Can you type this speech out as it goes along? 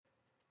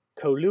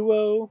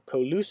Koluo,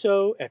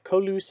 koluso,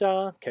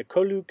 ekolusa,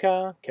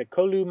 kekoluka,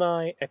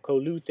 kekolumai,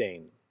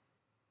 ekoluthane.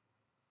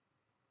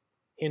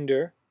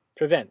 Hinder,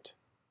 prevent.